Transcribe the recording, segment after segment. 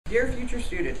Dear future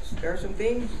students, there are some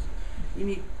things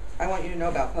I want you to know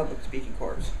about public speaking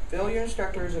course. Phil, your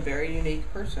instructor, is a very unique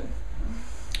person.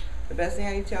 The best thing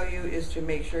I can tell you is to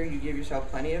make sure you give yourself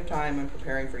plenty of time when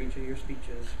preparing for each of your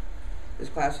speeches. This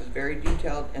class is very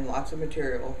detailed and lots of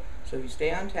material, so if you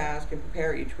stay on task and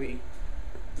prepare each week,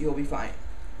 you'll be fine.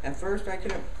 At first, I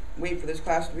couldn't wait for this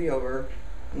class to be over.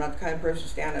 I'm not the kind of person to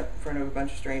stand up in front of a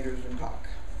bunch of strangers and talk.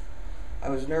 I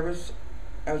was a nervous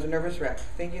wreck,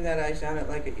 thinking that I sounded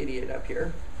like an idiot up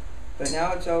here. But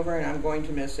now it's over and I'm going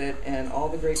to miss it and all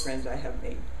the great friends I have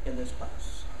made in this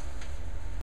class.